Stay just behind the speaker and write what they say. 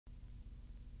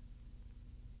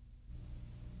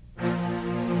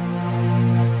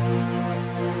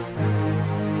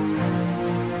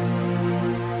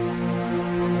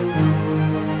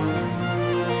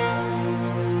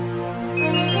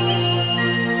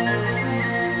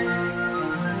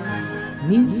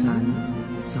Minsan,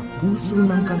 sa puso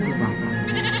ng kagubatan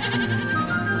ay may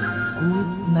isang malungkot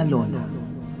na lolo.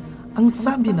 Ang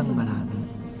sabi ng marami,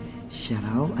 siya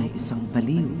raw ay isang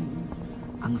baliw.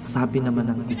 Ang sabi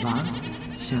naman ng iba,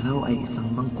 siya raw ay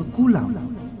isang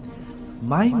mangkukulam.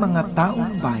 May mga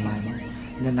taong bayan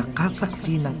na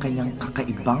nakasaksi ng kanyang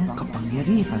kakaibang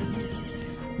kapangyarihan.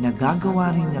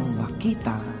 Nagagawa rin niyang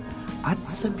makita at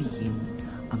sabihin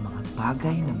ang mga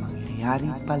bagay na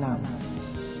mangyayari pa lamang.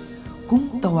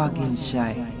 Kung tawagin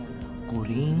siya ay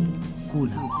Kuring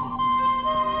Kulam.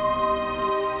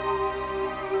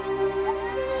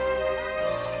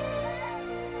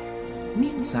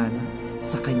 Minsan,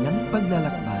 sa kanyang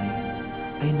paglalakbay,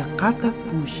 ay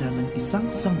nakatagpo siya ng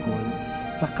isang sanggol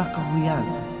sa kakahuyan.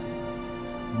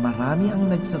 Marami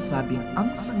ang nagsasabing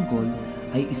ang sanggol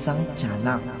ay isang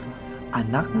tiyanak,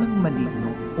 anak ng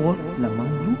maligno o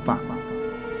lamang lupa.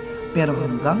 Pero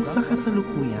hanggang sa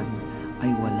kasalukuyan ay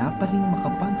wala pa ring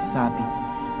makapagsabi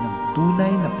ng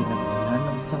tunay na pinagmulan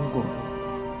ng sanggol.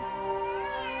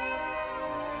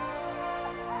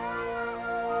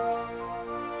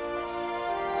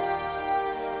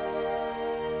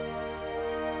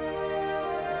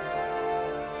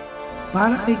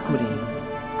 Para kay Kuring,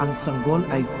 ang sanggol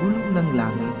ay hulog ng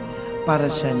langit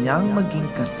para siya niyang maging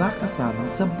kasakasama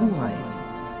sa buhay.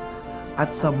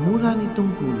 At sa mura nitong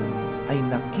gulang ay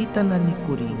nakita na ni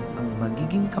Kuring ang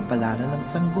magiging kapalaran ng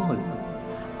sanggol,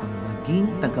 ang maging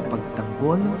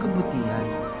tagapagtanggol ng kabutihan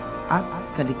at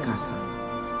kalikasan.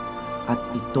 At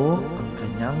ito ang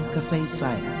kanyang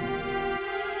kasaysayan.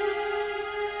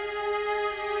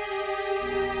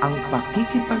 Ang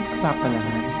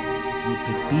pakikipagsapalaran ni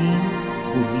Peping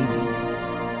Bulilit.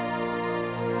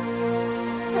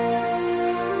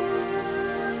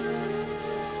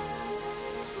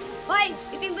 Hoy!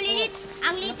 Peping Bulilit!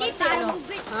 Ang litip! Parang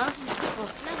bugwit! Ha?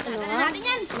 Natin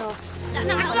yan!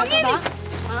 Nakaaswang yun eh!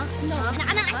 Ha?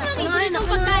 Nakaaswang eh! Itong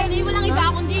pagkain eh! Walang iba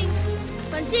kundi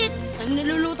pansit! Ano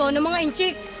niluluto ng mga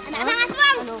inchik?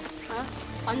 Nakaaswang! Ha?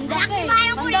 Pandak eh!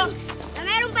 Parang kuling! Na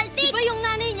mayroong baltik! Di ba yung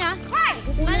nanay niya? Hoy!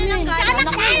 Tiyanak!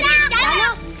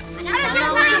 Tiyanak! Ano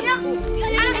sinasabi niyo?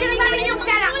 Ano sinasabi niyo?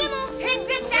 Tiyanak!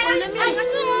 Hindi tiyanak! Ay!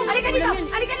 Halika dito!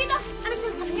 Halika dito! Ano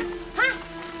sinasabi niyo? Ha?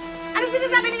 Ano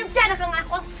sinasabi niyo? Tiyanak ang anak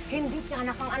ko? Hindi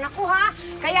tiyanak ang anak ko, ha?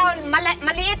 Kaya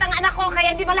maliit ang anak ko,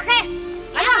 kaya hindi malaki.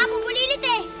 Ano? Kaya ako bulilit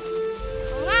eh.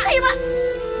 Oo nga. Kayo ba?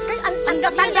 Ang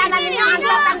tatanda na ninyo! Ang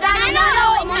tatanda na ninyo!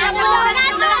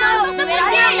 Gusto mo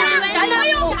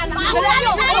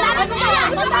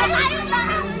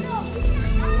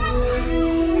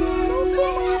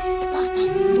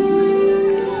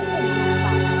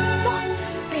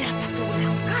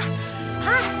pinapatulang ka.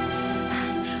 Ha?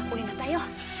 Uwi na tayo.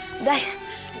 Dahil,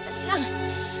 dali lang.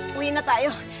 Uwi na tayo.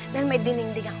 Dahil may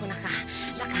dininding ako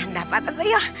nakahanda para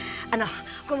sa'yo. Ano,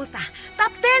 kumusta?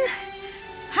 Top 10?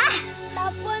 Ha?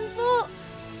 Top 1 po.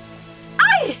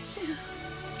 Ay!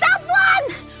 Top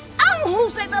 1! Ang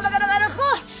husay talaga ng anak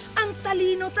ko! Ang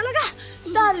talino talaga!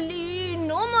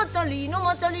 Talino, matalino!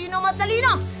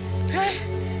 Ha?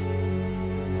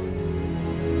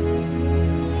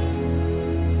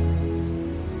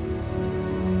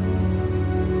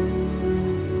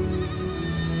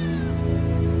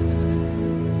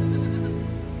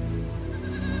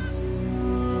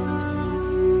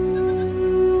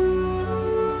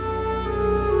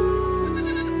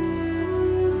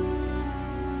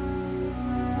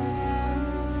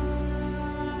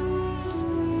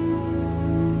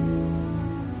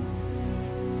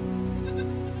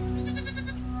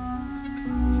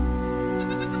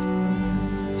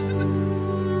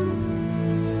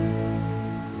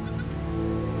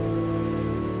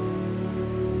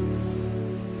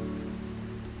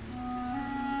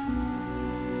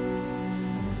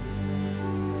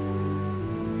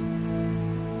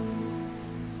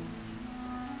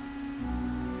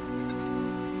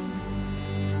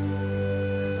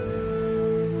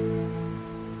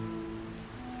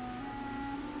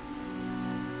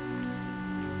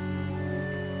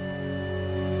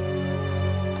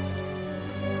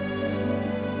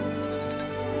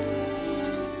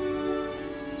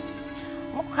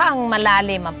 Mukhang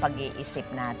malalim ang pag-iisip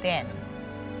natin.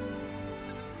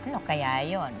 Ano kaya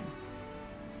yon?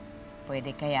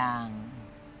 Pwede kayang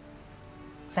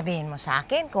sabihin mo sa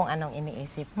akin kung anong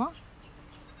iniisip mo?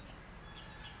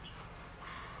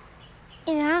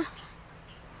 Ina,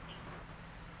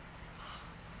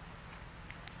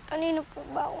 kanino po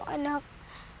ba akong anak?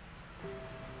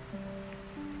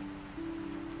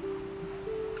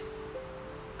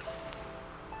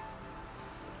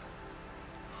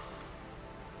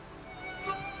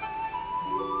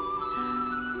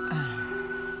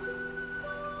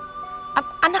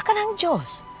 Anak ka ng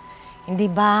Diyos. Hindi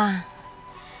ba?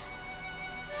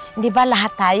 Hindi ba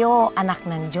lahat tayo anak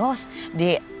ng Diyos?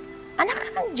 Di, anak ka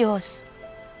ng Diyos.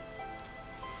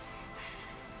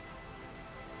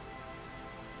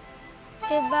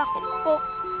 Eh bakit po?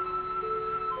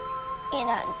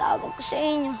 Ina ang tawag ko sa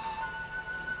inyo.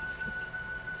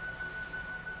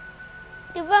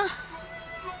 Diba?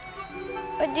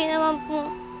 Pwede naman po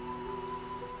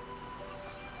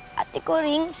ate ko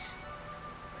ring.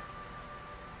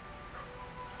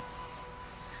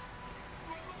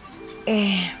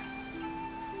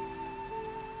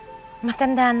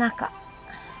 Matanda na ka.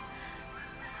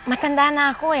 Matanda na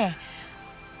ako eh.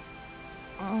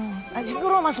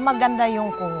 Siguro mas maganda yung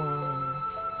kung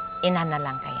ina na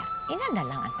lang kaya. Ina na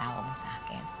lang ang tawag mo sa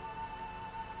akin.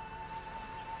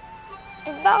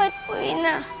 Eh bakit po,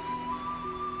 ina?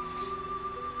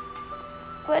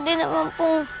 Pwede naman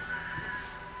pong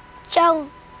Chang.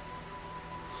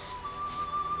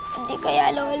 Hindi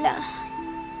kaya lola.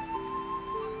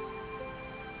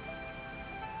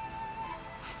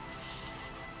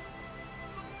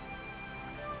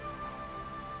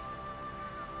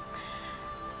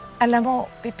 Alam mo,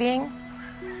 Peping,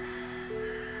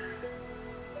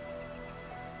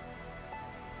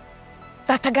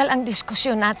 tatagal ang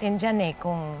diskusyon natin dyan eh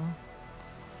kung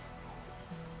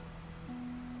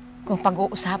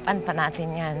pag-uusapan pa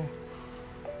natin yan.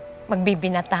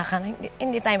 Magbibinata ka na,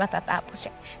 hindi tayo matatapos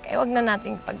yan. Kaya wag na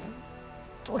nating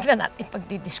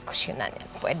pagdidiskusyonan yan.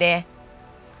 Pwede?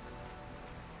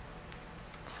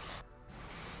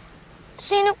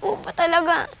 Sino po ba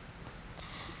talaga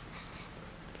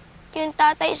yung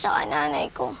tatay sa nanay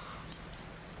ko?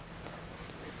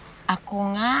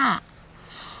 Ako nga.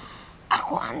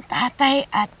 Ako ang tatay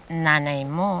at nanay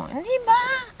mo. Hindi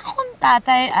ba? Ako ang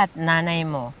tatay at nanay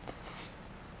mo.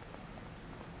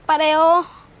 Pareho.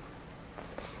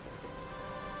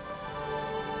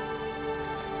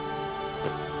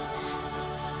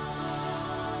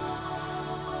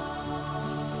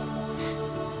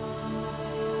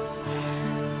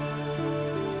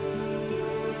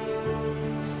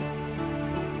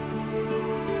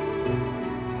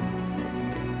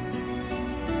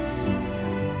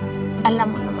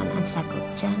 Alam mo naman ang sagot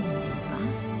dyan, hindi ba?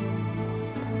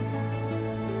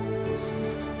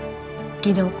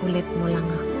 Kinukulit mo lang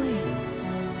ako eh.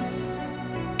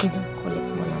 Kinukulit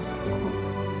mo lang ako.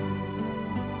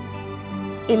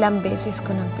 Ilang beses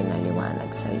ko nang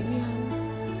pinaliwanag sa'yo yan.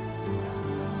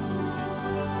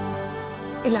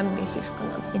 Ilang beses ko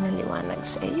nang pinaliwanag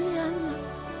sa'yo yan.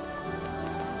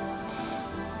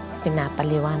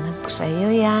 Pinapaliwanag ko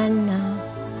sa'yo yan na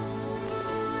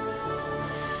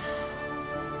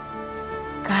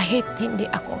kahit hindi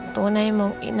ako tunay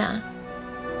mong ina,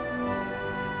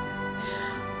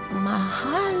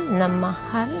 mahal na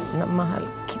mahal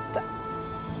kita.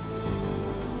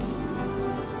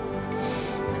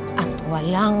 At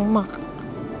walang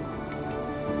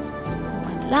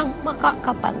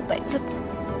makakapantay sa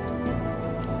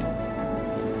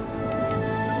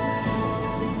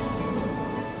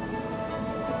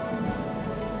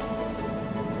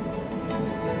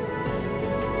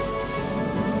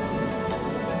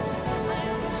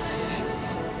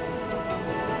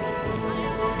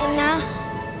Ina.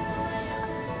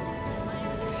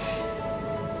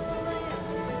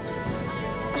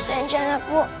 Pasensya na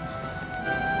po.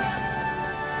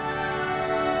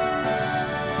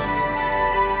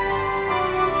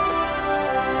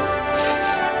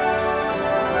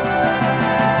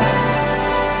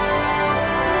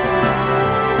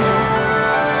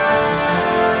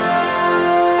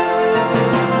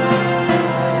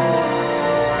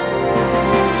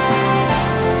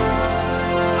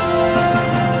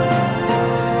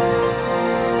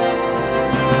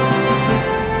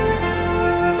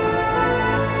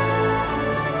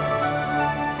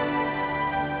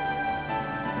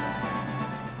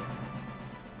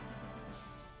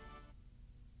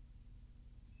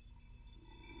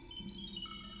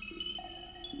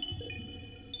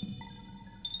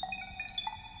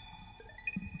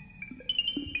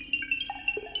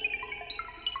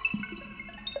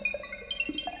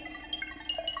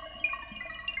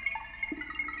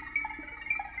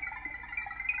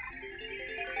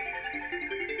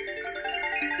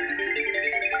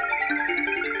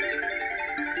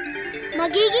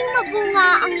 Magiging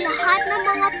mabunga ang lahat ng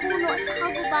mga puno sa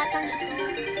kagubatang ito.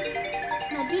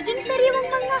 Magiging sariwang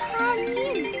mga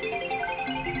hangin.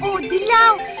 Oh,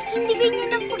 Dilaw, hindi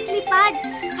ganyan ang paglipad.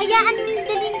 Hayaan mong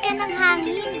dalhin ka ng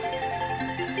hangin.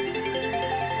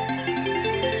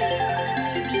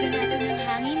 Bigyan natin ng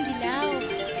hangin, Dilaw.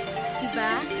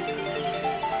 Diba?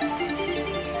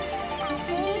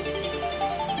 Ate,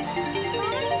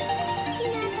 parang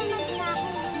tinatamad na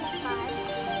akong lumipad.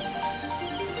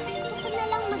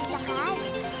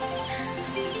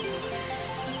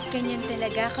 Ganyan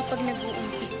talaga kapag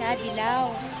nag-uumpisa, Dilaw.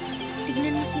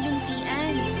 Tignan mo si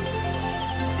Luntian.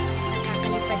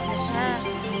 Nakakalipad na siya.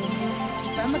 Di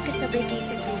ba magkasabay kayo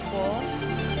sa grupo?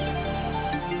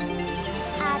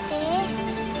 Ate,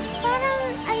 parang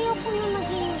ayoko na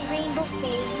maging rainbow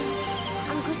fairy.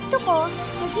 Ang gusto ko,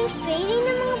 maging fairy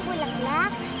ng mga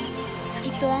bulaklak.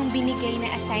 Ito ang binigay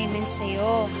na assignment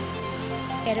sa'yo.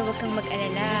 Pero huwag kang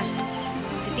mag-alala.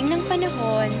 Pagdating ng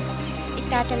panahon,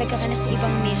 itatalaga ka na sa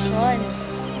ibang mission.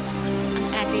 Ang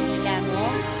ate Lila mo,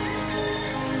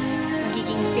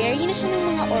 magiging fairy na siya ng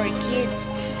mga orchids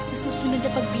sa susunod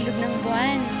na pagbilog ng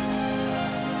buwan.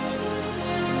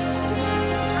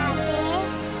 Ate,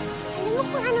 alam mo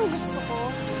kung anong gusto ko?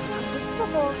 Ang gusto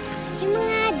ko, yung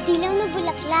mga dilaw na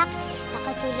bulaklak na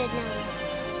katulad ng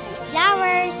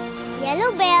sunflowers,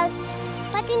 yellow bells,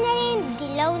 pati na rin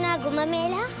dilaw na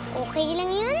gumamela. Okay lang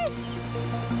yun?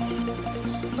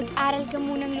 Mag-aral ka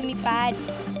munang lumipad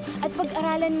at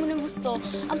pag-aralan mo ng gusto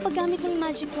ang paggamit ng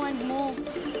magic wand mo.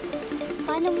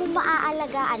 Paano mo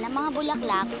maaalagaan ang mga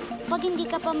bulaklak pag hindi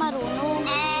ka pa marunong?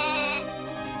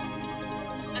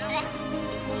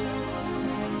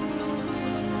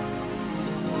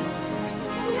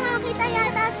 Nakakita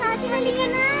yata sa atin. Halika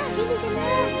na! Halika na!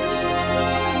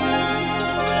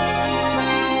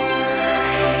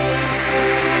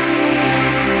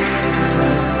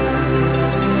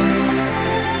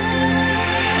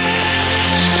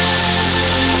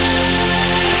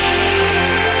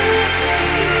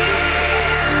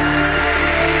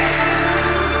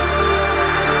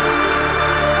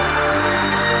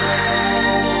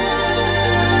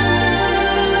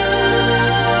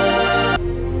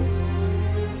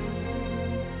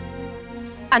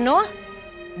 Ano?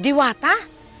 Diwata?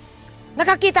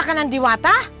 Nakakita ka ng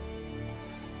Diwata?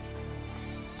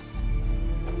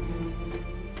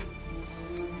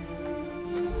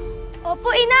 Opo,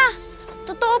 Ina.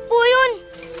 Totoo po yun.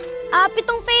 7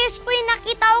 face po yung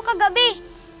nakita ko kagabi.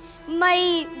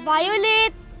 May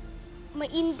violet,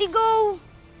 may indigo,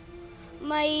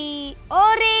 may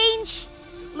orange,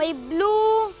 may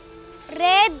blue,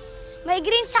 red, may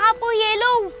green, saka po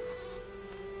yellow.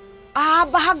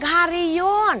 Bahaghari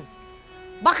yun.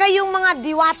 Baka yung mga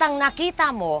diwatang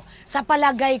nakita mo, sa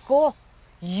palagay ko,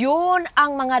 yun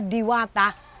ang mga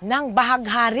diwata ng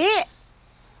bahaghari.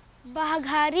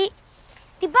 Bahaghari?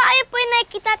 Diba ayun po yung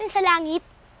nakikita natin sa langit?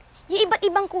 Yung iba't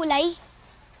ibang kulay?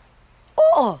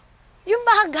 Oo, yung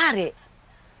bahaghari.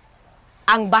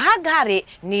 Ang bahaghari,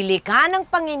 nilikha ng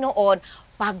Panginoon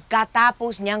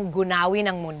pagkatapos niyang gunawin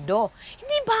ang mundo.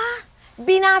 Hindi ba?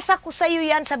 Binasa ko sa iyo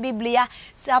yan sa Biblia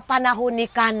sa panahon ni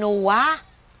Noah.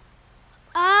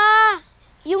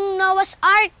 Yung Noah's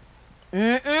Ark.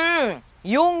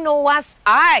 Yung Noah's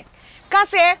Ark.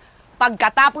 Kasi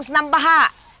pagkatapos ng baha,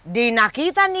 di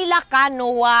nakita nila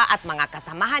Noah at mga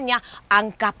kasamahan niya ang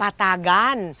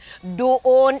kapatagan.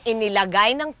 Doon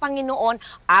inilagay ng Panginoon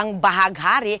ang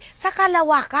bahaghari sa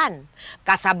kalawakan.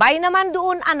 Kasabay naman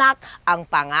doon, anak, ang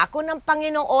pangako ng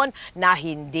Panginoon na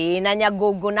hindi na niya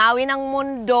gugunawin ang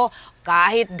mundo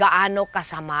kahit gaano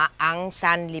kasama ang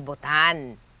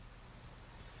sanlibutan.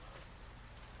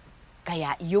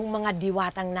 Kaya yung mga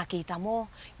diwatang nakita mo,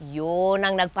 yun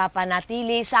ang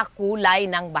nagpapanatili sa kulay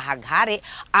ng bahaghari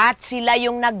at sila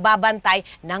yung nagbabantay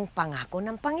ng pangako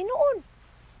ng Panginoon.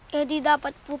 Di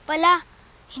dapat po pala,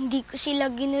 hindi ko sila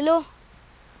ginulo.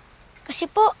 Kasi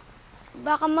po,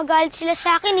 baka magalit sila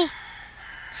sa akin eh.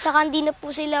 Saka hindi na po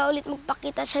sila ulit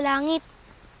magpakita sa langit.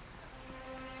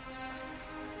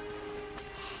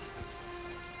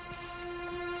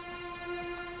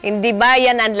 Hindi ba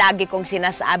yan ang lagi kong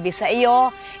sinasabi sa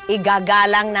iyo?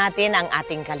 Igagalang natin ang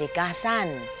ating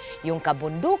kalikasan. Yung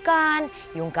kabundukan,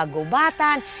 yung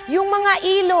kagubatan, yung mga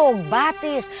ilog,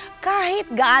 batis, kahit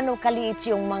gaano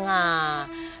kaliit yung mga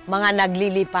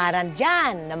nagliliparan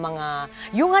dyan, na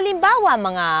yung halimbawa,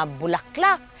 mga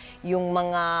bulaklak, yung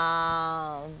mga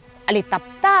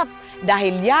alitap-tap,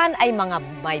 dahil yan ay mga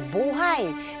may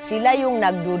buhay. Sila yung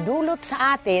nagdudulot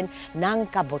sa atin ng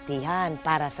kabutihan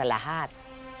para sa lahat.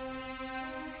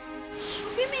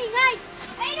 Bimingay!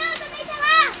 Ay na! Sabay ka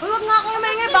nga! Huwag nga kayo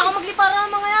maingay, baka maglipara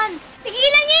ang mga yan.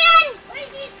 Tigilan niyo yan! Uy,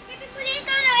 si Peping Bulilit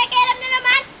na nakikialam na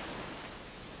naman!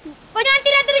 Kung yan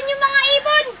tinaturin yung mga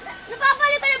ibon!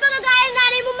 Napapali ka na ba kagaya ng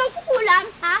nanay mo mangkukulam?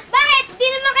 Ha? Bakit? Di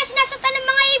naman kasi nasaktan ng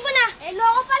mga ibon ah! Eh,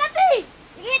 loko pala to eh!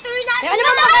 Sige, tuloy natin! Ano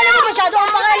ba makakala mo? Masyado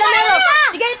ang pakailan nyo.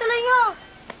 Sige, tuloy nyo.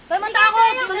 Kayo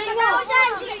matakot, tuloy nyo.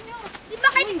 Di ba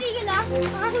kayo titigil ah? Ay,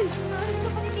 hindi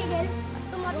ka titigil.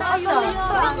 Tumataas Lakas ah.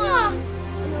 Lakas mo.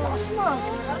 Lakas mo.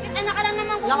 Anak ka lang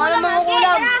naman Wala ka lang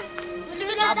makukulam.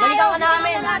 Sige na tayo. Balikan ka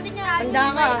namin. Handa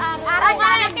ka. Aral ka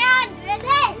yan!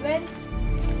 Ready? Well,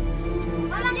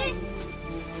 Parang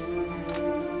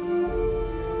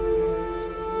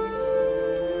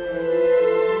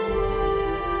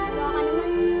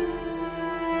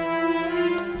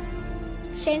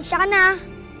Pasensya ka na.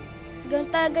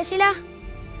 Ganun talaga sila.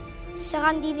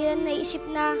 Saka hindi nila naisip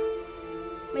na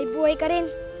may buhay ka rin.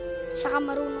 Saka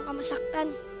marunong ka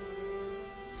masaktan.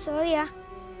 Sorry ah.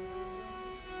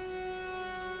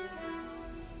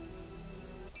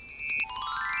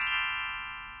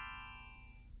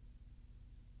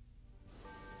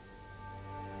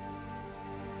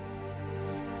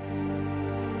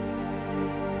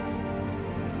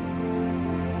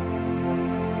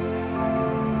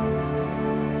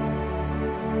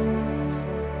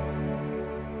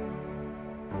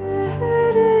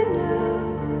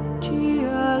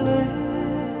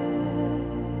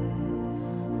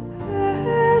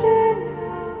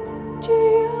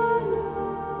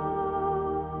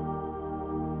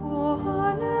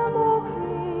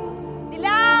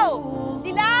 Dilaw!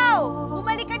 Dilaw!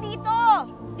 Bumalik ka dito!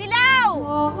 Dilaw!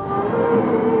 Dilaw!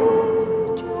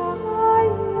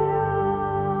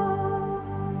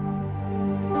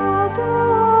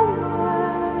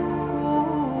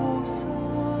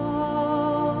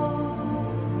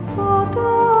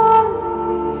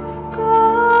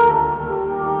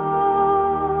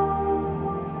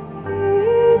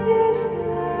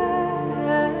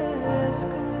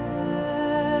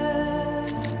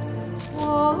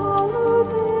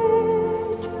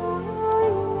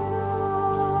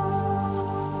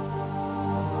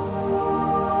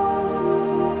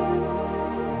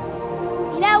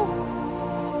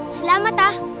 Salamat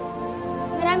ah.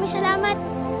 Maraming salamat.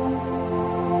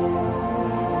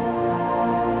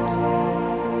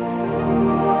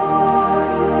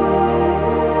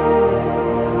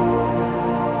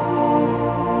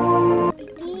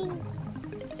 Piping.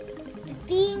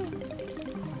 Piping.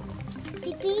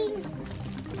 Piping.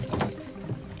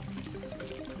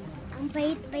 Ang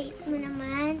bait-bait mo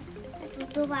naman.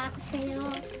 Natutuwa ako sa'yo.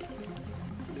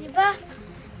 Di ba?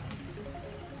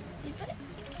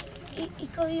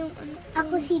 Ikaw yung ano?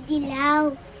 Ako si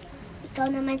Dilaw. Ikaw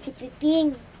naman si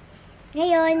Peping.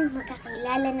 Ngayon,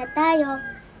 magkakilala na tayo.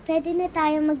 Pwede na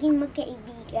tayo maging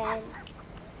magkaibigan.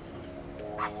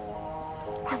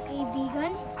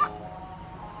 Magkaibigan?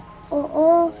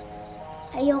 Oo.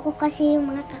 Ayoko kasi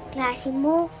yung mga kaklase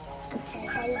mo. Ang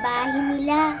sasalbahin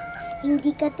nila.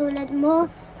 Hindi katulad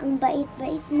mo. Ang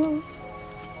bait-bait mo.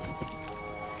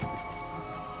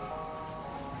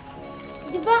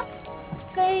 Di ba?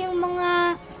 Kaya yung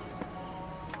mga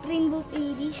rainbow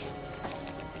fairies?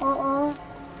 Oo.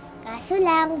 Kaso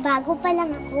lang, bago pa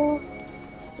lang ako.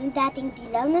 Yung dating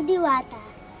dilaw na diwata,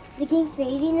 naging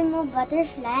fairy ng mga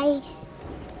butterflies.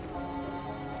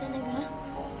 Talaga?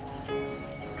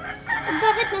 Eh,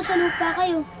 bakit nasa lupa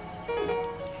kayo?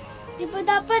 Di ba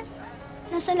dapat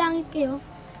nasa langit kayo?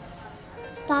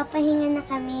 Papahinga na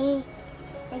kami.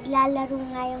 Naglalaro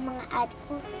nga yung mga ate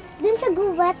ko. Dun sa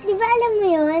gubat, di ba alam mo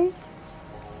yun?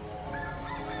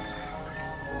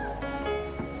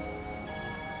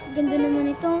 Ganda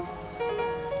naman ito.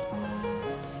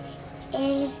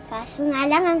 Kaso nga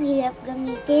lang ang hirap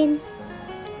gamitin.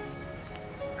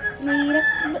 Mahirap?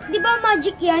 Di ba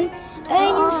magic yan?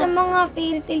 Yung sa mga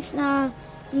fairy tales na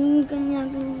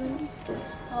ganyan.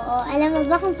 Oo, alam mo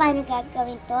ba kung paano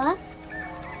gagawin to?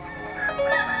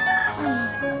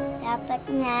 Dapat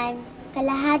niyan,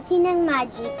 kalahati ng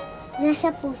magic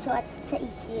nasa puso at sa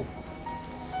isip.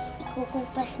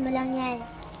 Ikukumpas mo lang yan.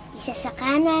 Isa sa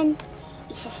kanan,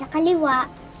 isa sa kaliwa,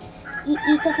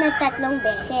 iikot ng 3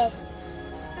 beses.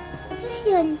 Tapos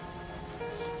yun.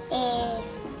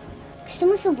 Gusto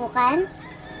mo subukan?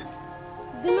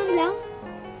 Ganun lang?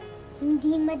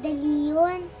 Hindi madali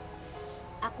yun.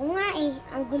 Ako nga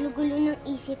ang gulo-gulo ng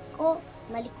isip ko.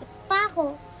 Malikot pa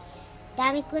ako.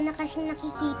 Dami ko na kasing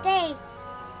nakikita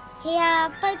Kaya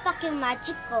palpak yung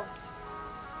magic ko.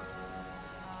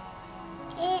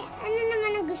 Ano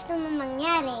naman ang gusto mo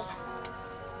mangyari?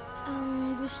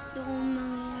 Ang gusto kong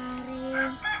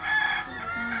mangyari...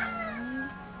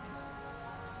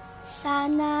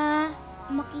 sana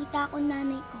makita ko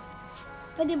nanay ko.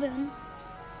 Pwede ba yun?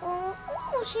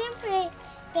 Oo, siyempre.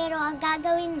 Pero ang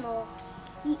gagawin mo,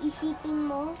 iisipin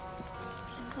mo,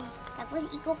 tapos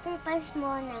ikukumpas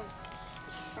mo ng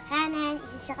isa sa kanan,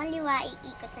 isa sa kaliwa,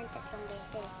 iikot ng 3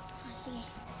 beses. Sige.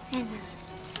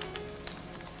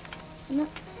 Ano?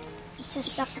 Isa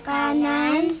sa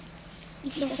kanan,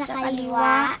 isa sa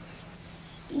kaliwa,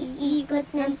 iikot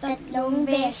ng 3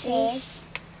 beses.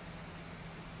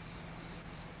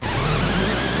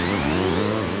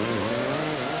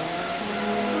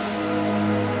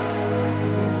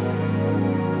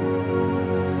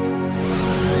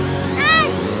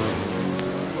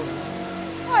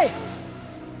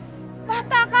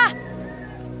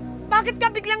 Bakit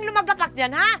ka biglang lumagapak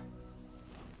dyan, ha?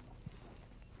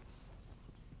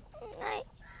 Nay.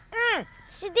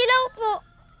 Si Dilaw po.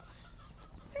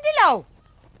 Dilaw?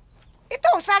 Ito,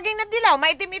 saging na dilaw.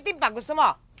 Maitim-itim pa. Gusto mo?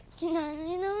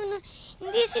 Sinanay naman na.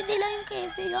 Hindi si Dilaw yung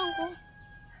kaibigan ko.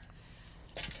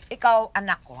 Ikaw,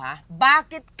 anak ko, ha?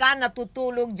 Bakit ka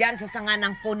natutulog dyan sa sanga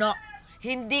ng puno?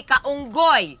 Hindi ka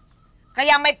unggoy.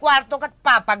 Kaya may kwarto ka't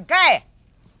papag ka eh.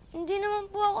 Hindi naman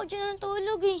po ako dyan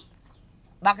natulog eh.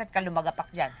 Bakit ka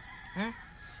lumagapak dyan?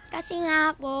 Kasi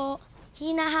nga po,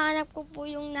 hinahanap ko po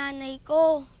yung nanay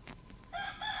ko.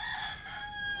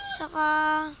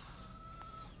 Saka,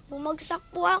 bumagsak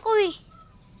po ako eh.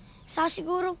 Saka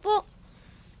siguro po,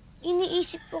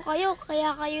 iniisip ko kayo,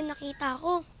 kaya kayo nakita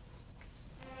ko.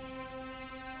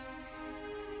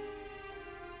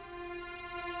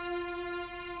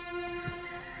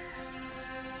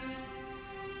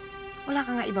 Wala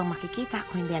ka nga ibang makikita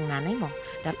kung hindi ang nanay mo.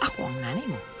 Dahil ako ang nanay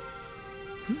mo.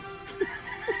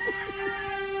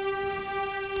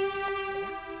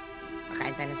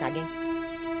 Makain tayo ng saging.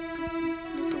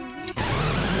 Luto.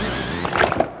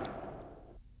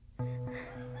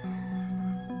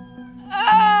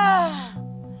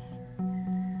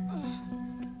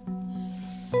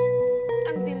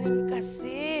 Ang dilim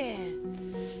kasi.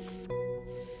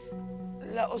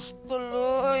 Laos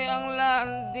tuloy ang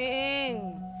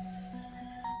landing.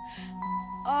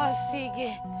 Oh,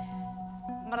 sige.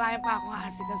 Marami pa akong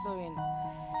aasikasuhin.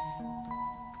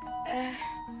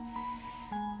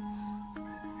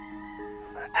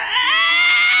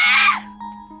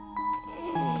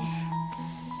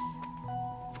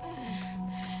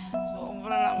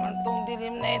 Sobra naman tong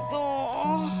dilim na ito.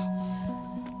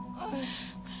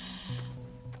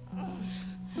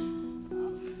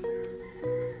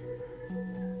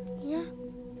 Ina,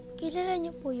 kilala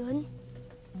niyo po yun?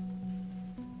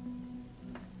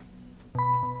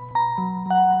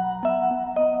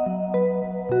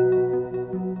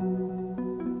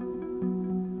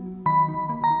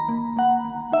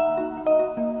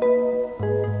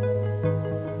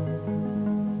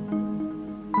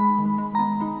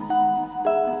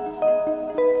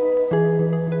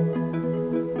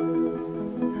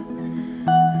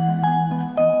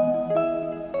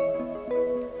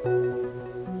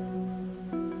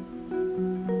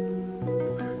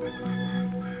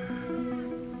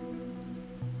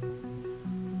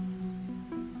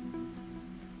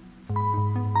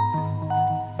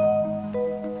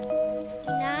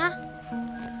 Ina,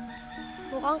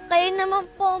 mukhang kayo naman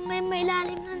po may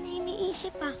mailalim na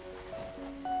iniisip ah.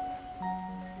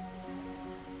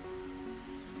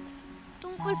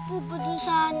 Tungkol po ba dun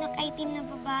sa nakaitim na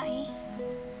babae?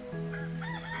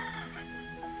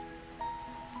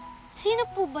 Sino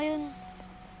po ba yun?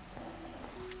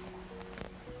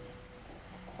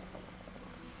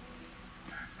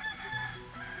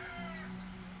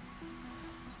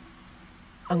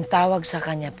 Ang tawag sa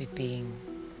kanya, Peping,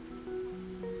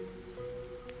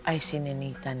 ay si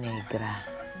Nenita Negra.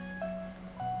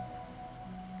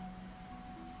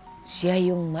 Siya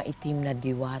yung maitim na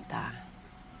diwata.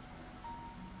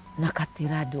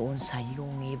 Nakatira doon sa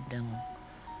yungib ng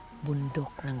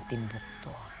bundok ng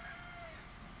Timbuktu.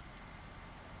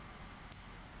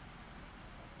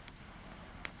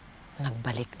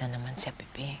 Nagbalik na naman siya,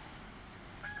 Peping.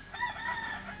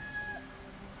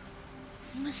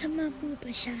 Masama po ba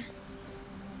siya?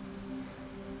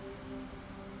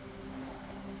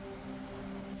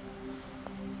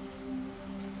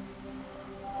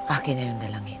 Akin na yung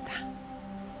dalangita.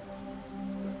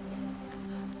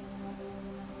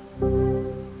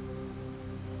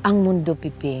 Ang mundo,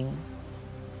 Peping,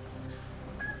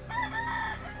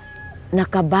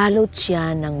 nakabalot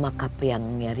siya ng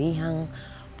makapangyarihang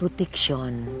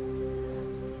proteksyon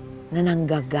na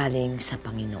nanggagaling sa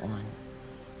Panginoon.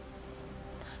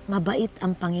 Mabait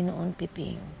ang Panginoon,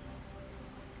 Peping.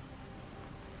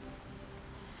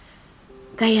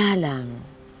 Kaya lang,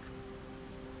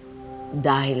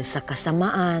 dahil sa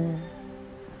kasamaan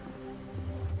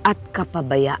at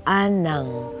kapabayaan ng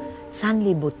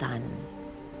sanlibutan,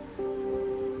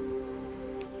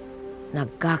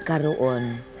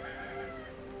 nagkakaroon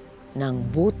ng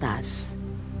butas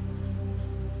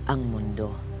ang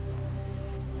mundo.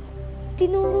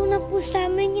 Tinuro na po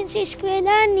sa amin yun sa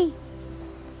eskwelahan eh.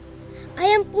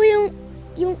 Ayan po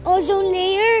yung ozone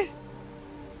layer.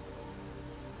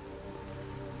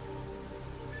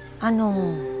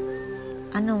 Ano?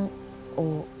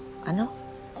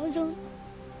 Ozone.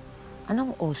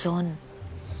 Anong ozone?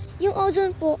 Yung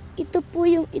ozone po, ito po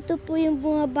yung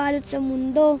bumabalot sa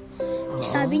mundo.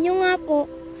 Sabi nyo nga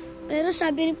po, pero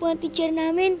sabi rin po ng teacher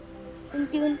namin,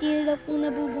 unti-unti na daw pong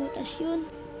nabubutas yun.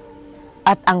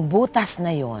 At ang butas na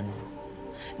yon,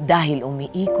 dahil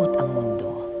umiikot ang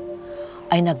mundo,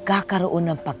 ay nagkakaroon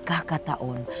ng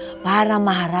pagkakataon para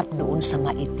maharap doon sa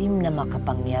maitim na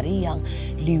makapangyarihang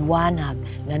liwanag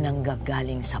na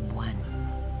nanggagaling sa buwan.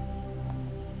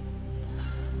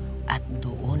 At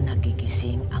doon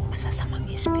nagigising ang masasamang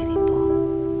espiritu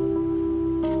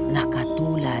na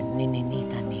katulad ni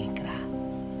Ninita Negra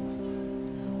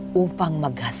upang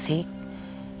maghasik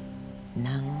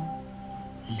ng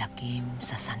lagim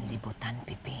sa sanlibutan,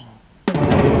 Peping.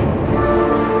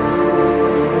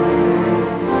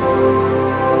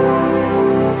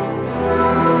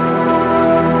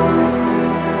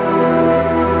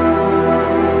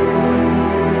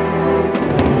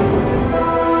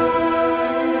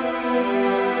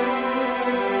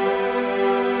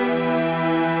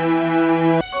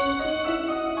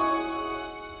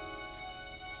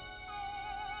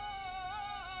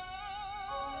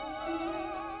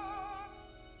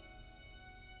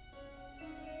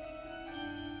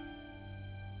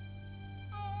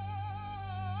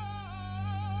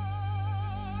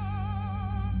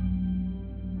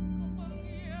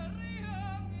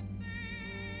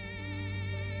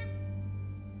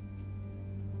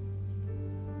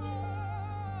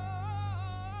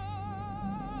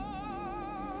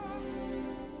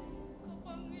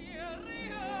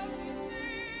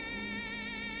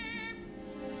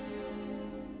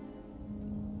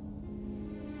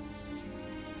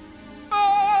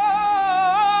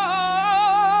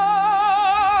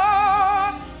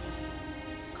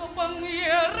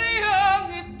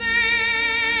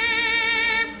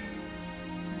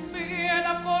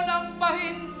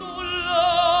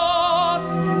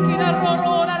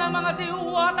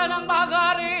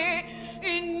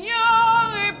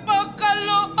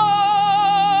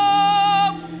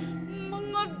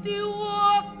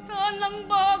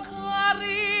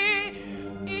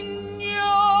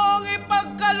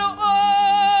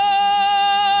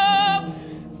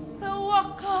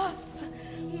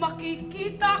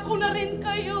 Makikita ko na rin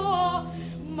kayo,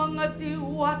 mga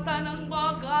diwata ng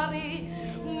bagari,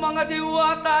 mga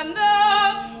diwata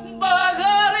ng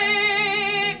bagari.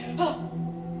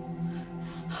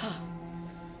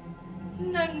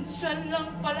 Nandyan lang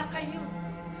pala kayo,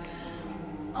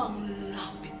 ang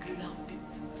lapit-lapit.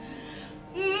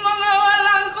 Mga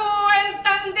walang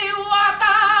kwentang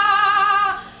diwata,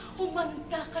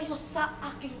 humanda kayo sa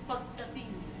aking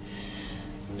pagdating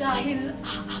dahil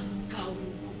aagawin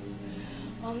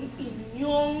ang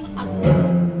inyong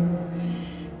agad.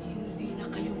 Hindi na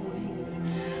kayo muling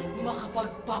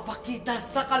makapagpapakita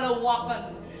sa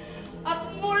kalawakan at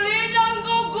muli nang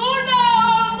guguna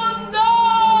ang mundo!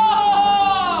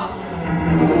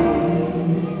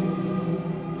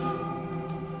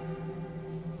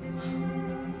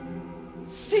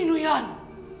 Sino yan?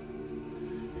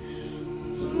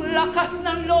 Ang lakas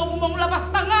ng loob mong labas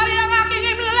tangali ang aking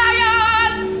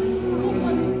imlayan!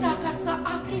 Umanda ka sa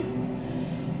akin,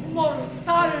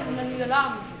 mortal na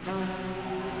nilalang.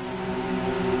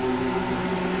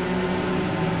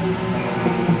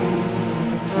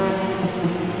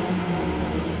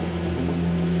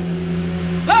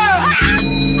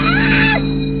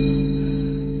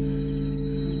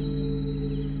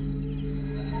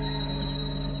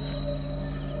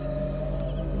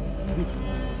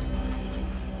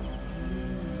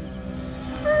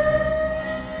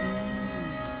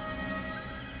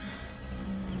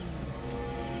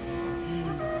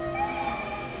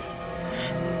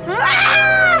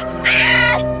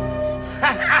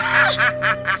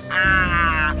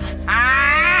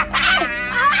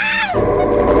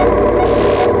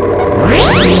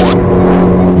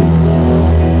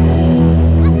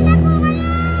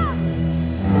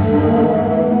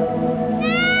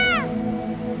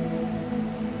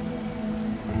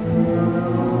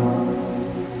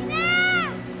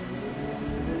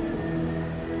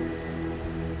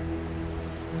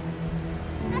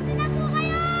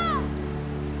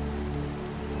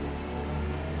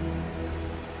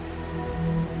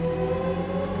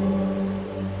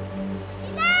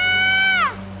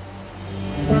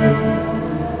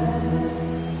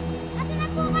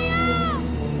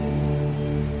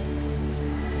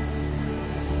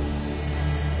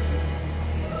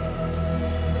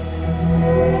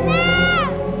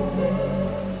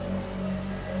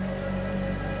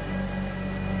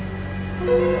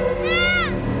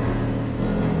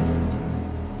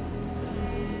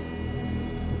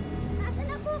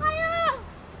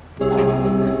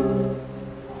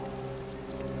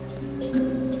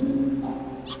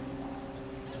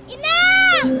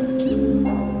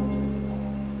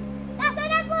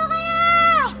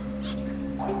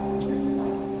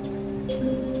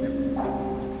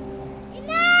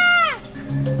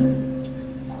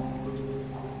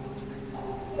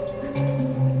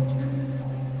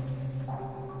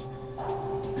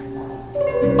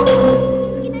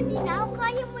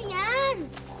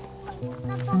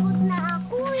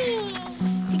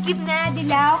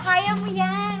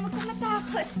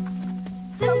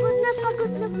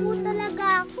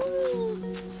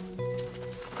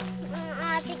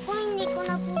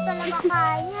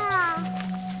 kaya.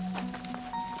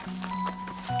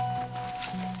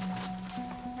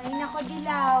 Ay nako,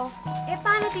 Dilaw.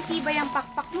 Paano titibay ang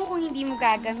pakpak mo kung hindi mo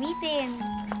gagamitin?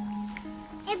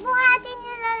 Buhatin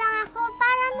niyo na lang ako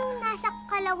para nung nasa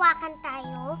kalawakan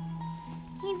tayo.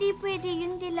 Hindi pwede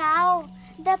yun, Dilaw.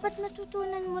 Dapat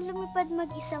matutunan mo lumipad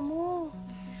mag-isa mo.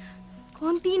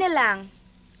 Konti na lang.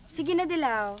 Sige na,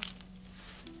 Dilaw.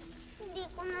 Hindi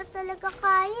ko na talaga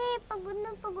kaya eh.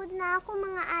 Pagod na ako,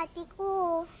 mga ate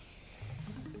ko.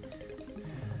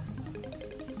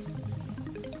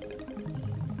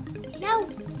 Dilaw!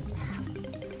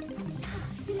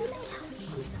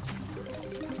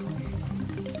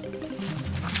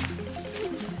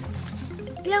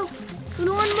 Dilaw,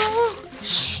 tulungan mo ako.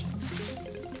 Shh!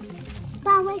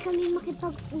 Bawal kami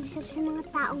makipag-usap sa mga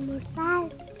taong mortal.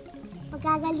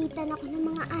 Pagagalitan ako ng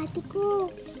mga ate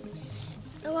ko.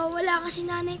 Nawawala kasi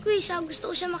nanay ko eh. Sa gusto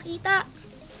ko siya makita.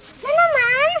 Na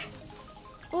naman?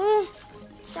 Oo.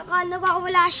 Saka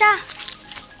nawawala siya.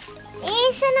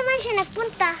 Saan naman siya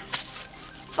nagpunta?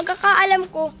 Pagkakaalam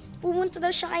ko, pumunta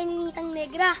daw siya kay Ninitang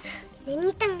Negra.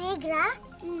 Ninitang Negra?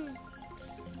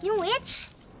 Yung witch?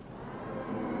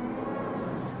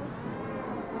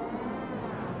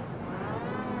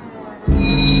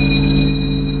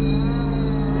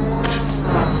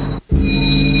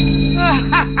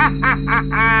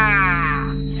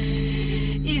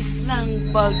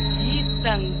 Isang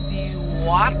bagitang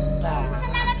diwata. Sa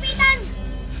lalapitan!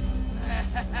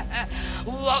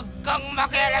 Huwag kang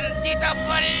makialam dito,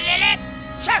 Bulilit!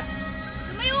 Siya!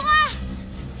 Lumayo ka!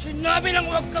 Sinabi lang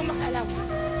huwag kang makialam.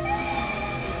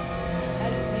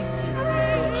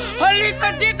 Halika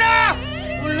dito!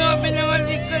 Sinabi lang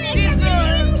halika dito!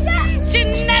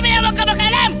 Sinabi lang huwag kang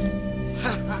makialam!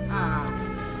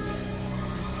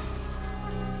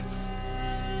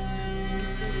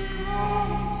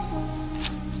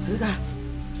 Halika!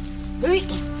 Dali!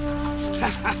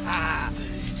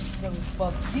 Isang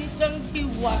bagitang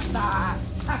diwata!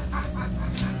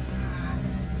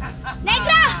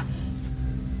 Negra!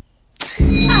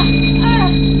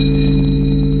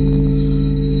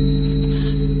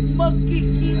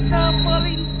 Magkikita pa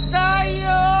rin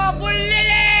tayo,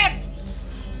 Bulilit!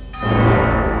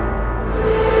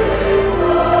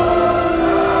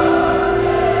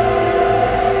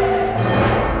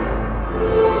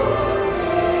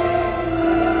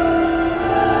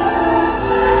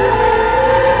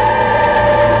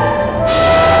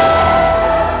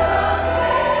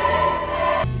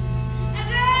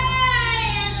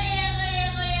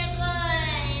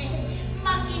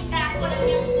 Makita ko lang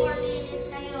yung Bulilit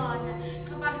na yun.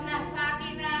 Kapag nasa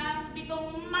akin ang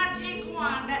pitong magic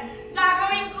wand,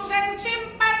 gagawin ko siyang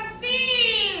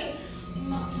chimpanzee!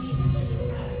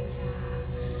 Makikita niya.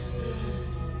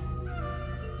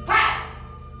 Ha!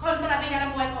 Kontrabi niya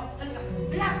ng buhay ko. Halika,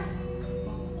 bilang!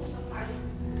 Mag-usap tayo.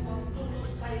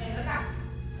 Magtutos tayo ngayon. Halika!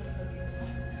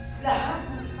 Lahat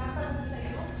ng itatanong ko sa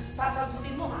iyo,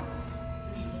 sasagutin mo, ha?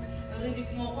 Narinig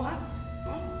mo ako, ha?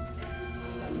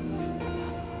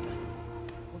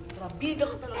 Kontrabida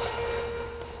ka talaga.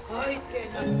 Kahit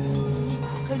kailan.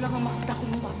 Kailangan makita ko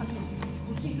yung bata niyo.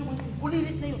 Kung sino man yung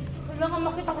Bulilit na yun. Kailangan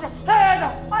makita ko siya. Hey, no!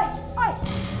 Oy!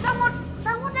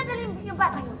 Saan mo dadalhin yung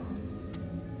bata niyo?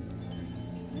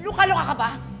 Luka-luka ka ba?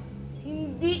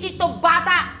 Hindi ito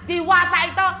bata! Diwata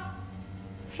ito!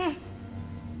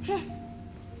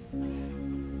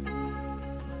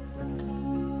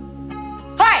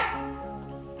 Hoy!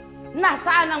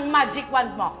 Nasaan ang magic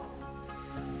wand mo?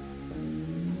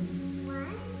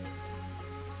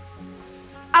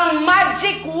 Ang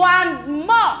magic wand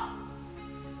mo!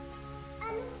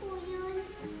 Ano po yun?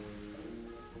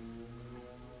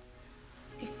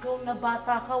 Ikaw na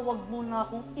bata ka, wag mo na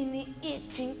akong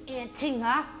ini-itching-itching,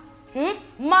 ha?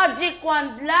 Magic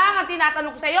wand lang ang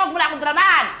tinatanong ko sa'yo, huwag mo na akong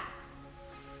dramahan!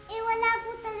 Wala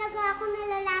po talaga ako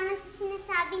nalalaman sa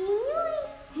sinasabi ninyo eh.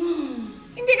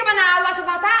 Hindi ka ba naawa sa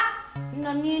bata?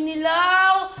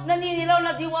 Naninilaw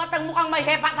na diwatang mukhang may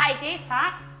hepatitis,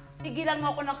 ha? Tigilan mo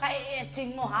ako ng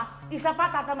ka-etching mo, ha? Isa pa,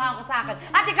 tatamaan ka sa akin.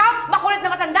 At ikaw, makulit na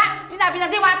matanda! Sinabi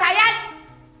ng diwata yan!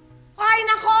 Ay,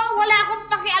 nako! Wala akong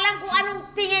pakialam kung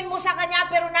anong tingin mo sa kanya,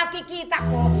 pero nakikita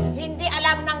ko, hindi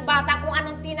alam ng bata kung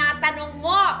anong tinatanong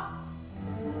mo.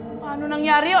 Paano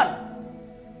nangyari yun?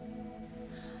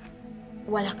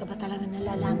 Wala ka ba talaga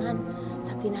nalalaman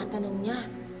sa tinatanong niya?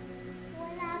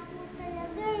 Wala po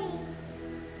talaga eh.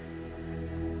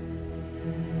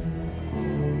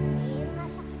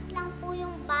 Masakit lang po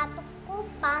yung batok ko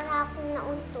para akong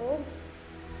nauntog.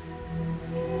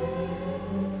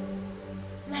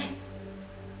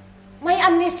 May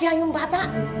amnesia yung bata.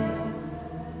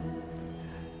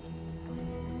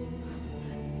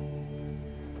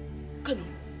 Ganun?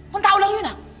 Ang tao lang yun,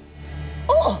 ah.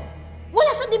 Oo!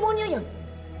 Wala sa demonyo yun!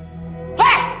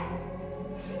 Hey!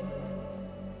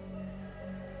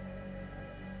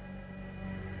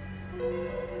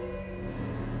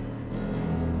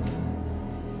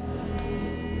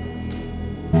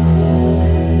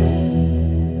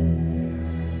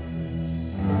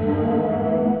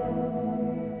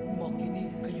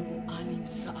 Makinig kayong anim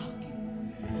sa akin.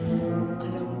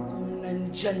 Alam kong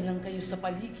nandyan lang kayo sa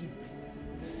paligid.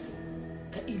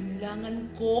 Kailangan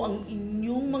ko ang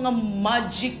inyong mga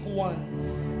magic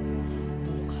wands.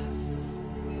 Bukas,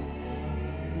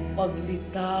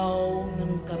 paglitaw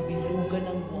ng kabilugan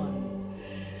ng buwan,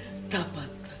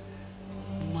 dapat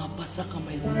mapasa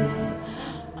kamay ko na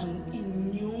ang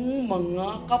inyong mga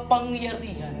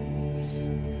kapangyarihan.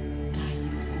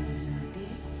 Dahil kung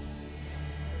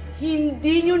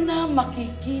hindi nyo na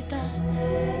makikita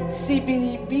si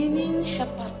binibining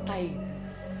hepatitis.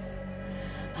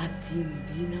 At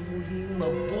hindi na muling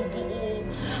mabubuo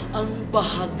ang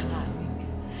bahagari.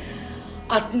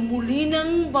 At muli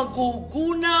nang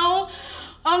magugunaw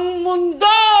ang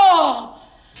mundo!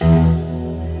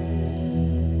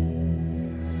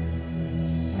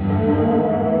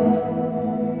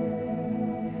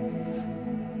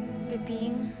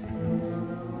 Peping?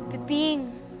 Peping?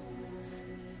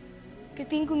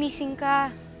 Peping, gumising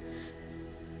ka.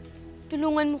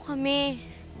 Tulungan mo kami.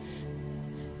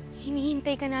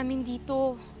 Hinihintay ka namin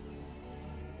dito.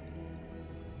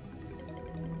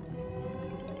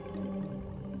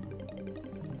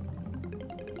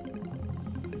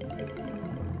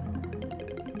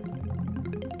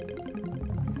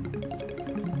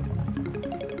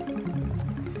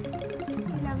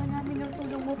 Kailangan namin ng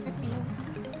tulong mo, Peping.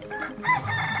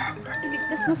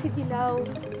 Iligtas mo si Dilaw.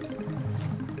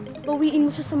 Bawiin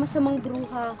mo siya sa masamang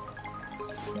bruha.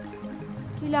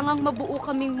 Kailangang mabuo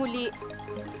kaming muli.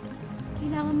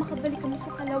 Kailangan makabalik kami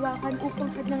sa kalawakan upang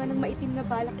hadlangan ng maitim na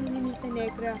balak ni Ninita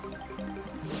Negra.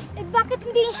 Eh bakit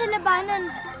hindi niya siya labanan?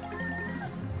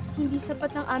 Hindi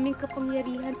sapat ang aming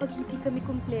kapangyarihan pag hindi kami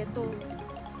kumpleto.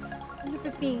 Ano,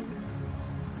 Peping?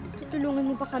 Tutulungan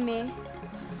mo ba kami?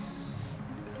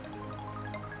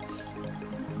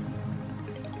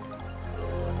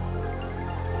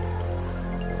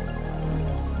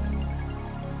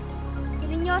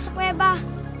 Dali niyo ako sa kuweba.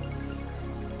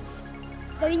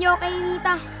 Dali niyo ako kay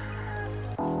Nita.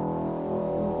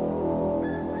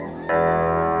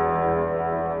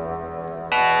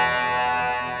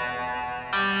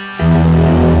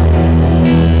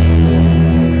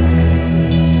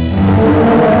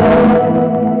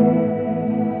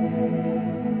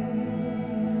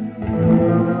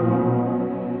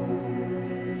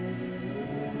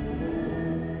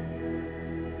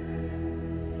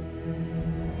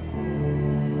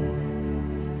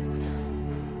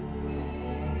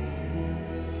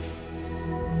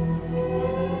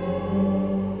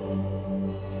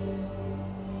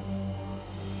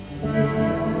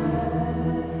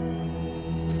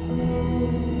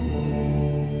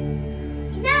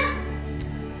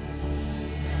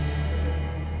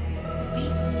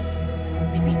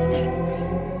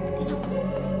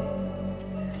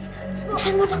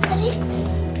 Buksan mo lang, dali.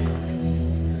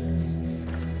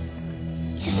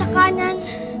 Isa sa kanan.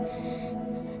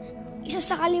 Isa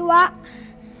sa kaliwa.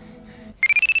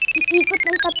 Iikot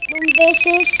ng 3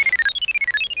 beses.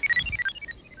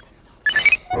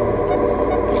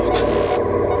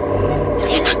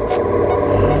 Dali, anak.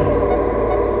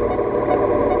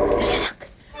 Dali, anak.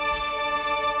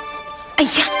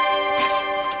 Ayan.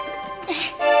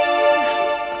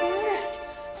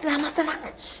 Salamat, anak.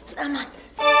 Salamat.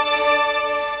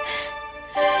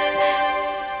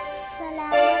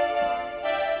 Salamat.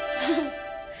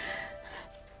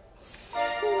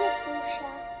 Sino po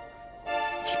siya?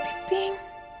 Si Peping,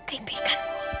 kaibigan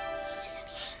mo.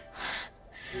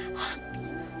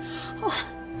 Oh.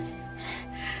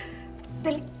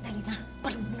 Dali, dali na.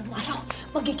 Parang ng araw,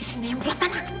 magigising na yung brota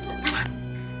na. Tara.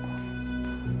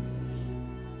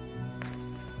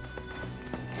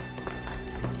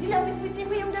 Dilawit-bitin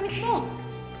mo yung damit mo.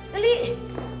 Dali.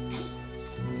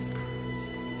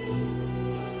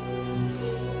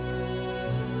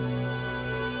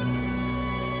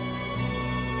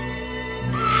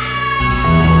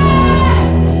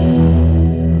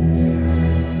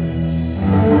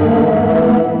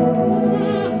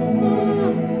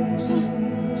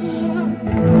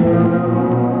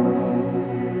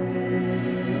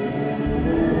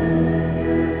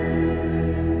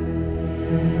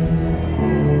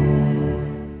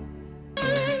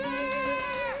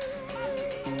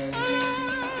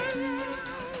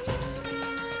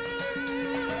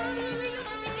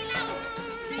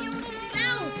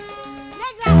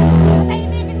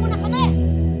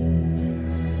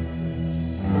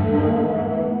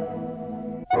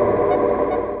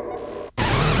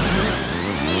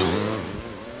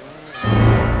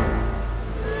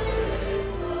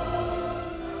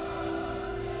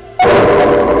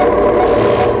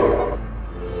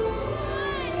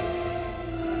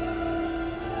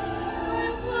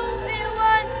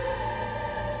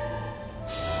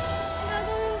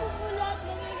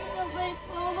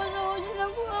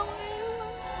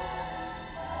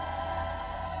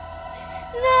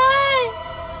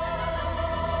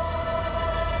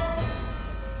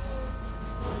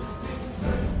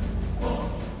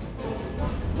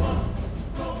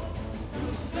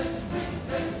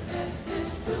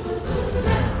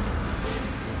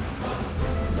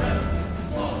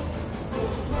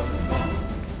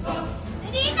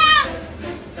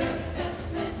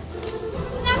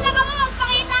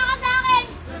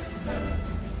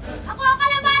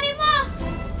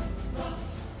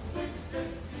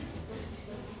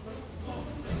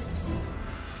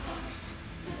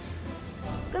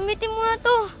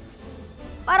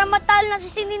 lang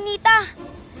si Ninita.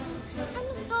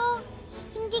 Ano to?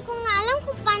 Hindi ko nga alam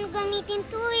kung paano gamitin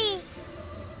to eh.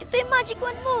 Ito yung magic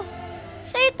wand mo.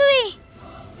 Sa'yo ito eh.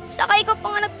 Saka ikaw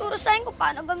pa nga nagturo sa'yo kung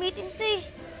paano gamitin ito eh.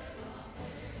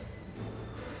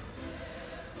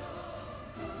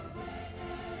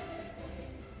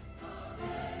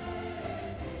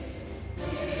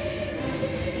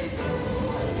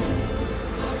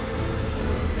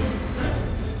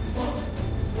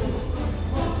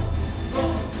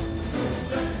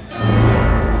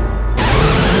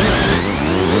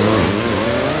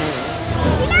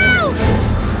 Dilaw!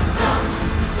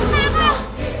 Sumako!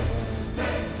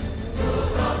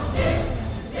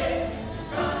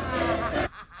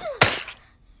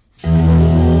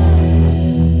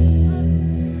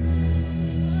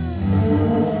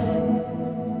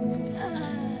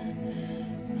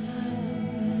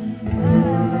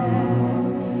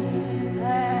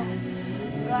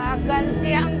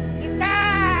 Gagantihan kita!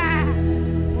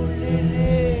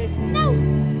 Bulilit! Dilaw!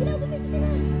 Dilaw, gumising ka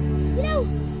na! Dilaw!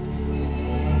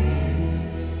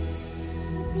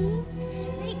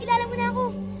 Nakikilala mo na ako.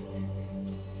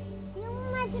 Yung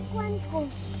magic wand ko.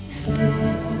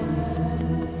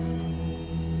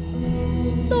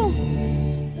 Ito!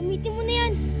 Gamitin mo na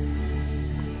yan.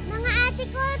 Mga ate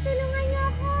ko, tulungan niyo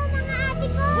ako, mga ate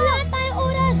ko! Wala na tayong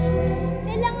oras.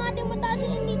 Kailangan natin mataas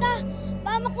yung Ninita.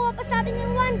 Baka makuha pa sa atin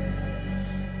yung wand.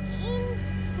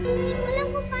 Hindi ko alam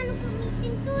kung paano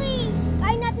gamitin to eh.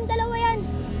 Kain natin dalawa yan.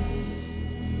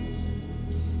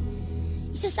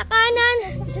 Isa sa kanan,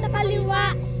 isa sa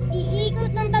kaliwa.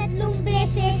 Iikot ng 3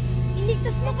 beses.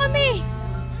 Iligtas mo kami.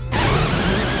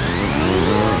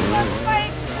 Mamatay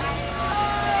kayo!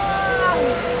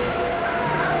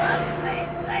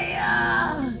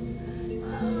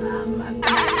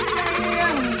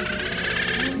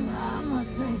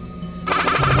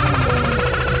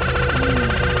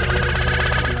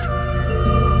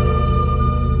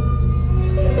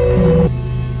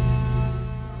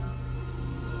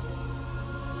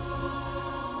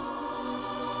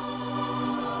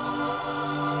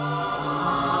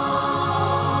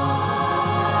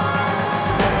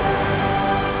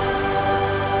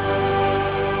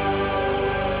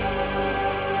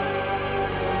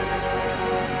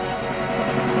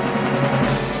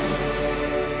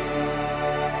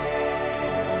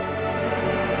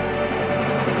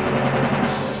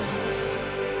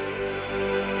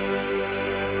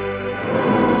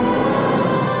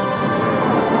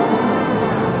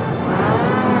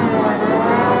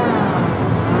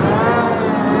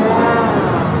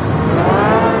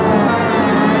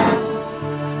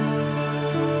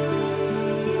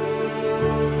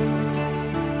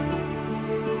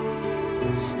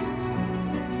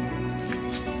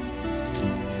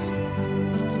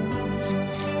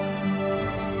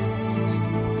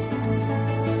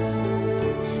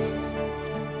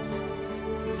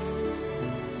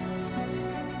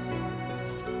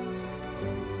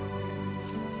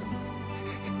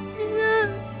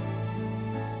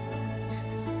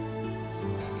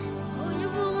 Huwag niyo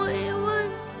po ako iwan.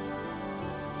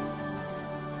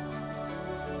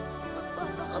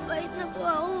 Magpapakabait na po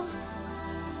ako.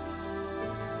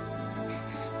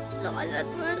 Saka lahat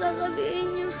mo na sasabihin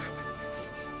niyo.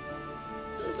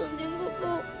 Susundin ko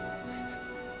po.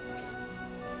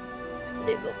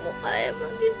 Hindi ko po kaya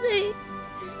mag-isa eh.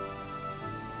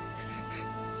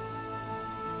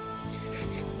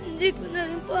 Hindi ko na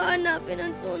rin po hanapin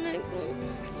ang tunay kong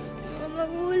mga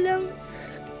magulang.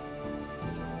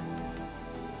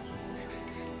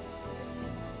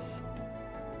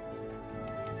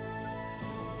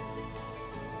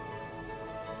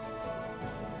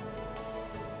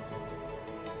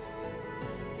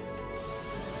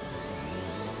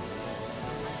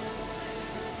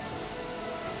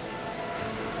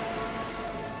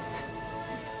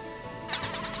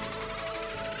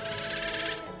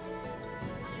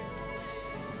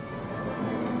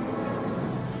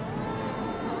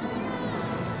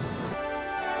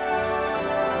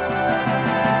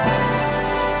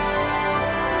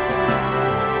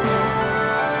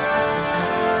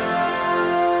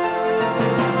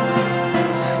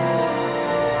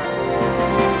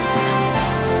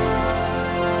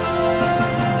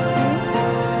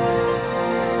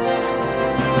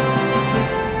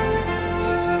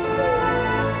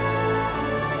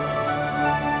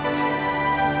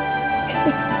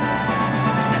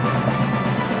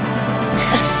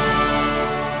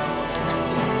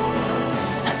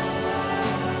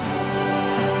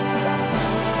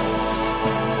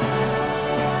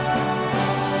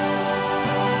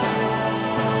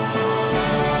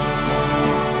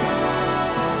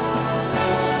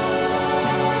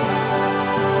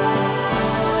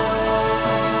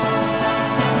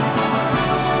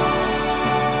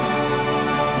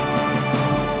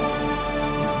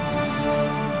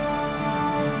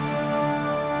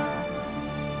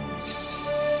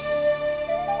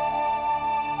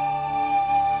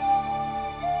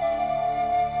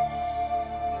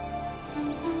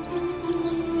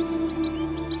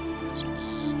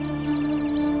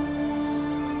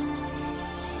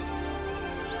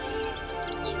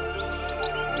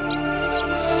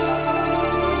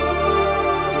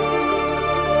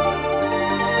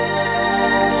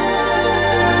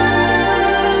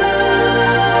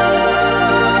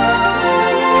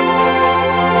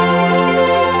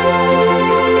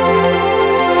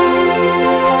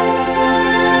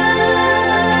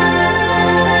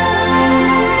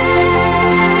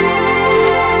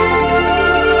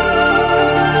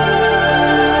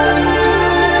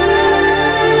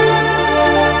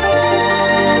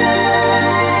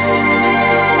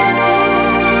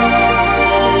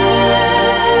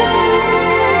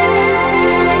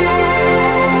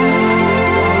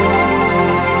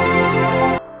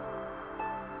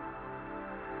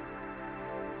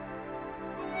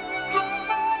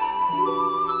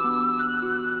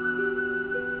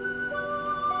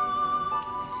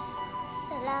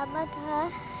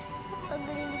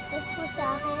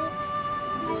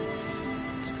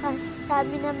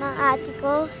 Sabi ng mga ate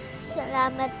ko,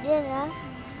 salamat din ha.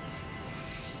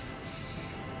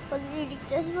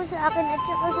 Pagliligtas mo sa akin at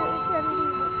saka sa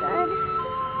sanlibutan.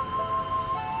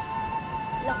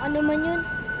 Wala ka naman yun.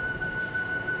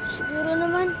 Siguro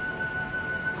naman,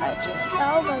 kahit sino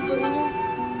tao gagawin yun.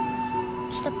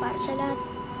 Basta para sa lahat.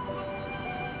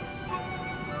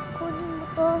 Kunin mo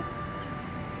to.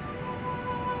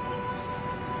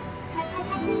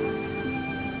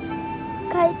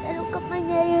 Kahit anong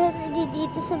kapangyarihan na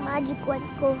dito sa magic wand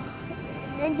ko,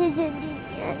 nandiyan din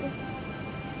yan.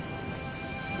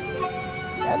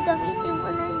 Gagamitin mo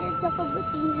lang yan sa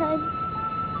kabutihan.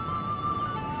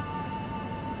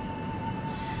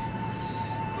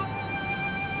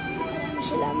 Maraming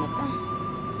salamat ah.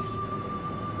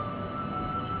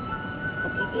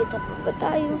 Magkikita pa ba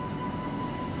tayo?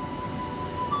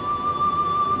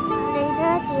 Malay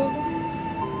natin.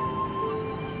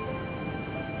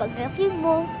 Paglaki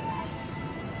mo,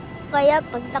 kaya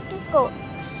paglaki ko,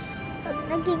 pag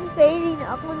naging fairy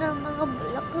na ako ng mga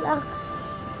bulaklak,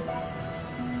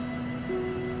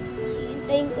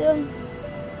 hihintayin ko yun.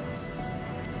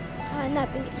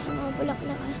 Hanapin kita sa mga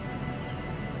bulaklak, ha?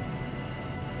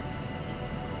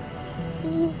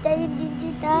 Hihintayin din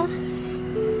kita.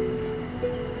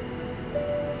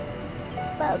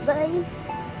 Bye-bye.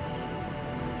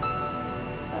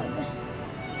 Bye-bye.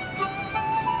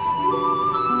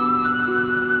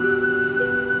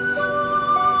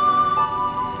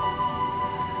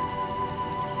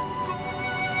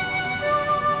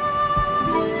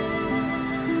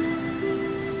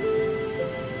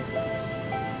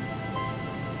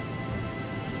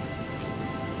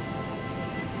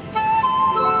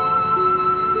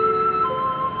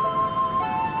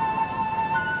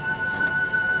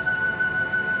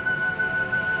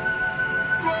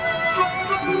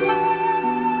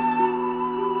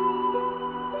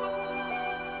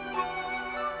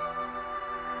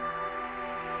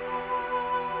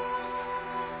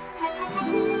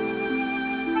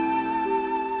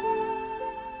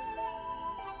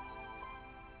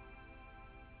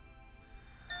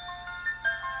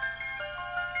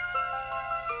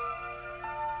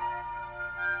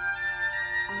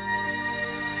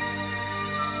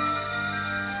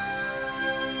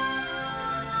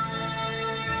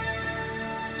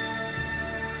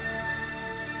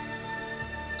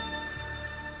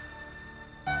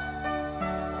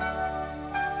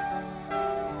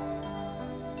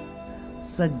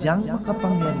 Sadyang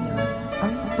makapangyarihan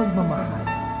ang pagmamahal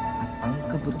at ang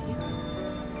kabutihan.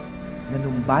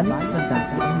 Nanumbalik sa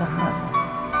dati ang lahat,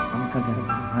 ang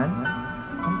kagandahan,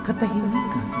 ang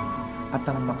katahimikan, at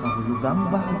ang makahulugang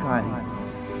bahagari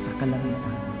sa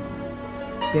kalangitan.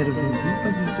 Pero hindi pa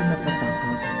dito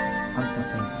natatapos ang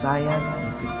kasaysayan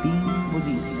ng Peping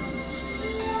Bulilit.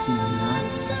 Simula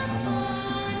sa araw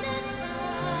ito.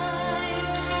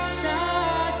 Sa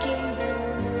aking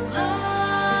buhay,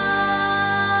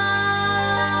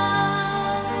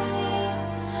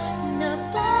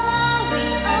 napawi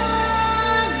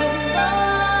ang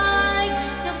lumbay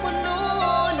na puno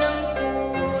ng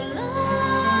kulay.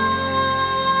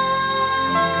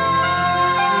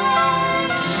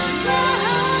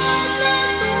 Lahat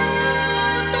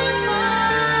natutupad,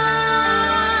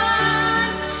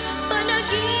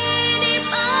 panaginip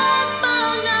at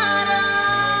pangarap.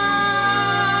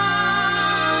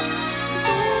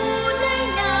 Tunay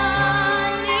na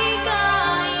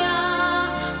ligaya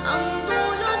ang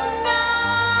dulot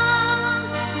ng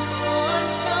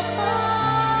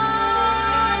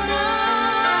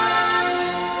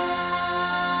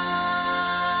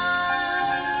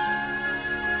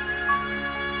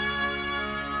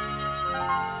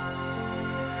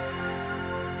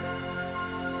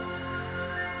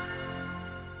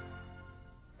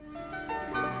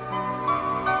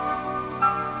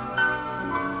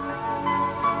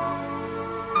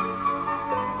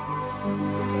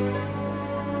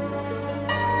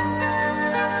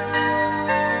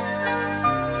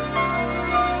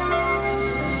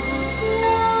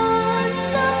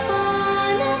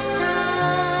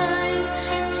Wansapanataym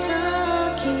sa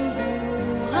aking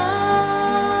buhay.